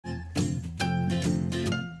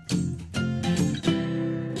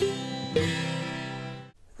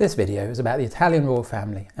This video is about the Italian royal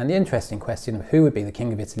family and the interesting question of who would be the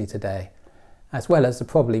King of Italy today, as well as the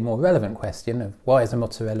probably more relevant question of why is a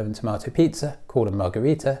mozzarella and tomato pizza called a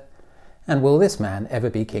margherita, and will this man ever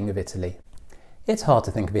be King of Italy? It's hard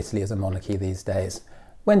to think of Italy as a monarchy these days.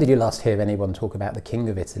 When did you last hear anyone talk about the King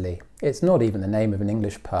of Italy? It's not even the name of an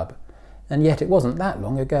English pub, and yet it wasn't that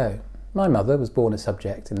long ago. My mother was born a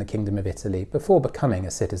subject in the Kingdom of Italy before becoming a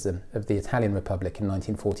citizen of the Italian Republic in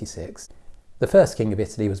 1946. The first King of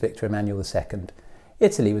Italy was Victor Emmanuel II.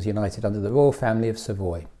 Italy was united under the royal family of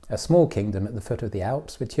Savoy, a small kingdom at the foot of the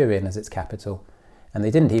Alps with Turin as its capital. And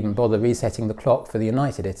they didn't even bother resetting the clock for the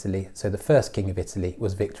united Italy, so the first King of Italy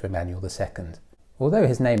was Victor Emmanuel II. Although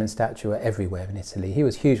his name and statue are everywhere in Italy, he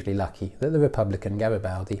was hugely lucky that the Republican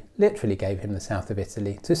Garibaldi literally gave him the south of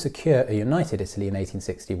Italy to secure a united Italy in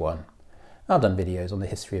 1861. I've done videos on the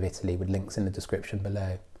history of Italy with links in the description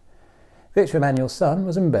below. Victor Emmanuel's son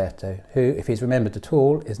was Umberto, who, if he's remembered at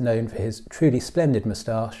all, is known for his truly splendid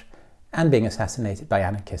moustache and being assassinated by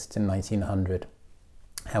anarchists in 1900.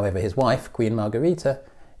 However, his wife, Queen Margherita,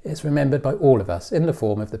 is remembered by all of us in the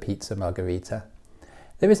form of the pizza margherita.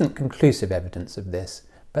 There isn't conclusive evidence of this,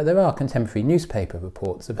 but there are contemporary newspaper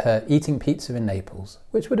reports of her eating pizza in Naples,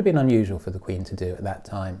 which would have been unusual for the Queen to do at that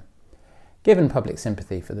time. Given public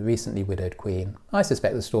sympathy for the recently widowed Queen, I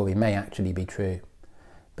suspect the story may actually be true.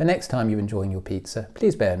 But next time you're enjoying your pizza,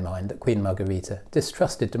 please bear in mind that Queen Margherita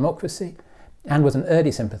distrusted democracy and was an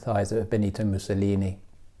early sympathiser of Benito Mussolini.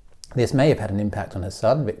 This may have had an impact on her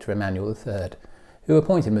son, Victor Emmanuel III, who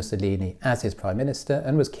appointed Mussolini as his Prime Minister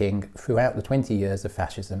and was king throughout the 20 years of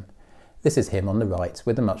fascism. This is him on the right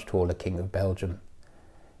with the much taller King of Belgium.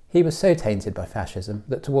 He was so tainted by fascism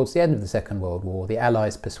that towards the end of the Second World War the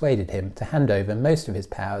Allies persuaded him to hand over most of his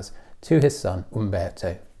powers to his son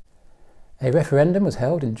Umberto. A referendum was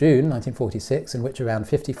held in June 1946 in which around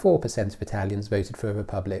 54% of Italians voted for a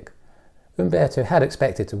republic. Umberto had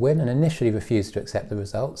expected to win and initially refused to accept the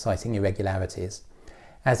result, citing irregularities.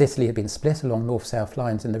 As Italy had been split along north-south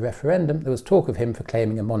lines in the referendum, there was talk of him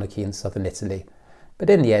proclaiming a monarchy in southern Italy. But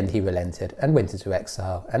in the end he relented and went into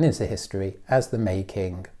exile and into history as the May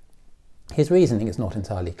King. His reasoning is not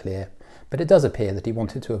entirely clear, but it does appear that he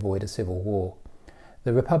wanted to avoid a civil war.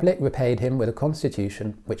 The Republic repaid him with a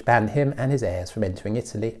constitution which banned him and his heirs from entering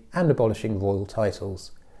Italy and abolishing royal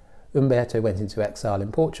titles. Umberto went into exile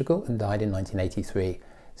in Portugal and died in 1983,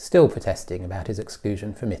 still protesting about his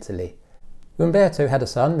exclusion from Italy. Umberto had a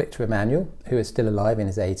son, Victor Emmanuel, who is still alive in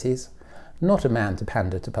his 80s. Not a man to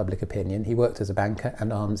pander to public opinion, he worked as a banker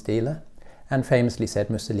and arms dealer, and famously said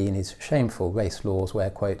Mussolini's shameful race laws were,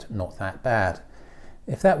 quote, not that bad.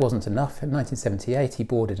 If that wasn't enough, in 1978 he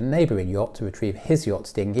boarded a neighbouring yacht to retrieve his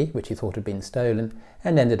yacht's dinghy, which he thought had been stolen,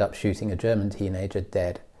 and ended up shooting a German teenager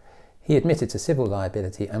dead. He admitted to civil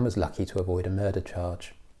liability and was lucky to avoid a murder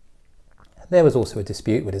charge. There was also a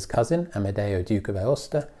dispute with his cousin, Amedeo, Duke of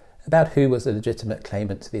Aosta, about who was the legitimate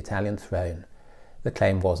claimant to the Italian throne. The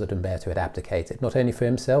claim was that Umberto had abdicated, not only for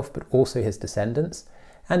himself but also his descendants,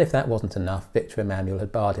 and if that wasn't enough, Victor Emmanuel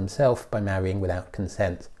had barred himself by marrying without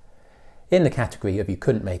consent. In the category of you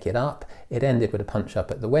couldn't make it up, it ended with a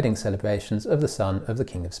punch-up at the wedding celebrations of the son of the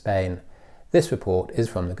King of Spain. This report is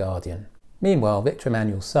from The Guardian. Meanwhile, Victor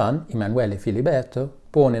Emmanuel's son, Emanuele Filiberto,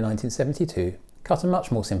 born in 1972, cut a much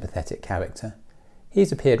more sympathetic character.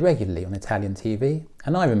 He's appeared regularly on Italian TV,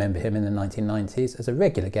 and I remember him in the 1990s as a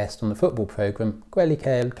regular guest on the football programme Quelli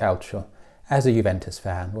che il calcio. As a Juventus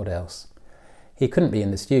fan, what else? He couldn't be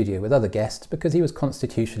in the studio with other guests because he was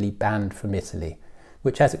constitutionally banned from Italy,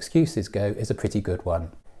 which as excuses go is a pretty good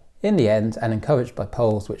one. In the end, and encouraged by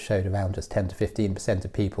polls which showed around just 10 to 15%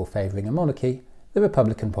 of people favouring a monarchy, the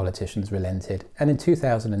Republican politicians relented, and in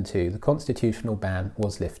 2002 the constitutional ban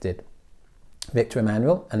was lifted. Victor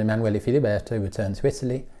Emmanuel and Emanuele Filiberto returned to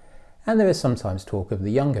Italy, and there is sometimes talk of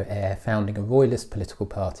the younger heir founding a royalist political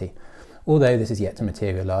party, although this is yet to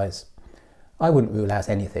materialise. I wouldn't rule out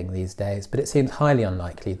anything these days, but it seems highly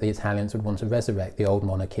unlikely the Italians would want to resurrect the old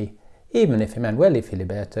monarchy, even if Emanuele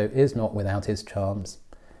Filiberto is not without his charms.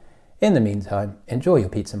 In the meantime, enjoy your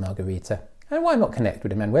pizza margherita, and why not connect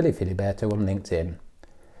with Emanuele Filiberto on LinkedIn?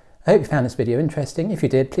 I hope you found this video interesting. If you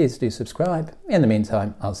did, please do subscribe. In the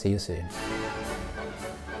meantime, I'll see you soon.